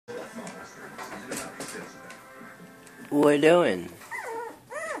What are you doing?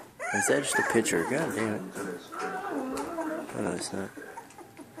 Is that just a picture? God damn it. Oh, no, it's not.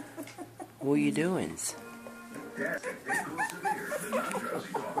 What are you doing?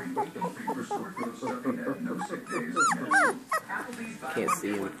 Can't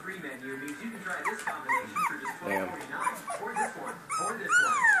see him. Damn.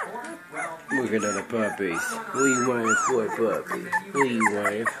 Looking at the puppies. What you wanting for, puppy? What you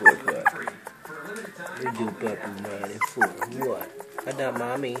wanting for, puppy? What do puppy wanting for? What? I not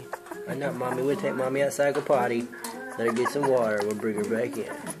mommy. We'll take mommy outside, go potty. Let her get some water. We'll bring her back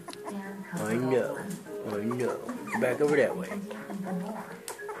in. I know. Back over that way.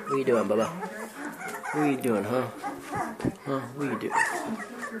 What you doing, Bubba? What you doing, huh? What you doing?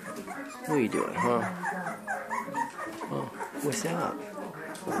 What you doing, huh? What's up?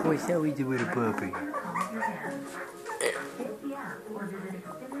 What's up we do with a puppy?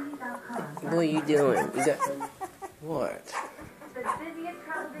 What are you doing? You got... What?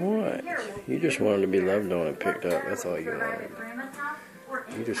 What? You just wanted to be loved on and picked up. That's all you wanted.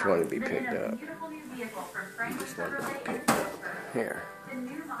 You just wanted to be picked up. You just wanted to be picked up. Here.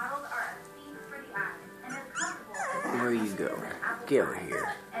 Where are you going? Get over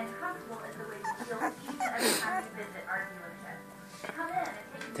here.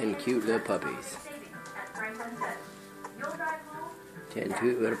 10 cute little puppies. 10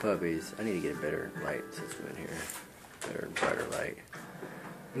 cute little puppies. I need to get a better light system in here. Better and brighter light.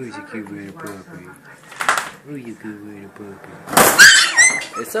 Who's a cute little puppy? Who's a cute little puppy?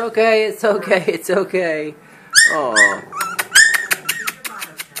 It's okay. Oh.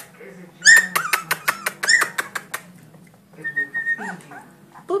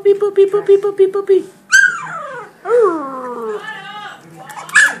 Puppy.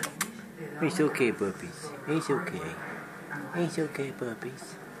 It's okay, puppies. It's okay,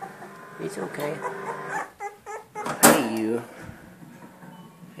 puppies. It's okay.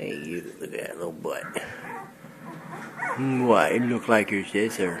 Hey you, look at that little butt. What, it look like your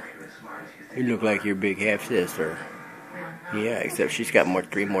sister. You look like your big half-sister. Yeah, except she's got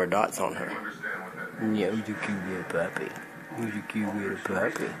 3 more dots on her. Yeah, who's a cute little puppy? Who's a cute little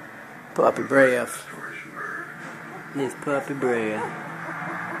puppy? Puppy breath. This puppy breath.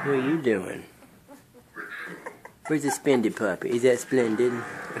 What are you doing? Where's the splendid puppy? Is that splendid?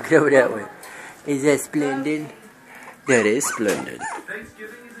 Look over that way. Is that splendid? That is splendid.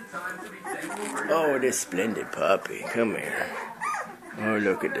 Oh, this splendid puppy. Come here. Oh,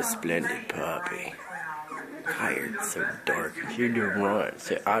 look at the splendid puppy. Tired, so dark. She don't run.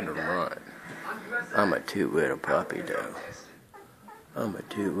 So I don't run. I'm a cute little puppy, though. I'm a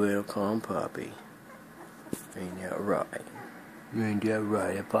cute little calm puppy. Ain't that right? Ain't that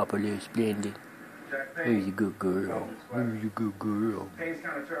right? That papa is splendid. He's a good girl. He's a good girl.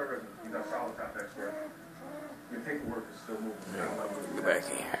 Your paperwork is still moving. Go back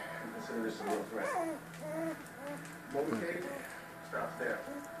here. Consider this a real threat. Motorcade stops there.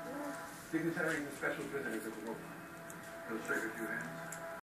 Dignitaries and special visitors at the room. Go straight with 2 hands.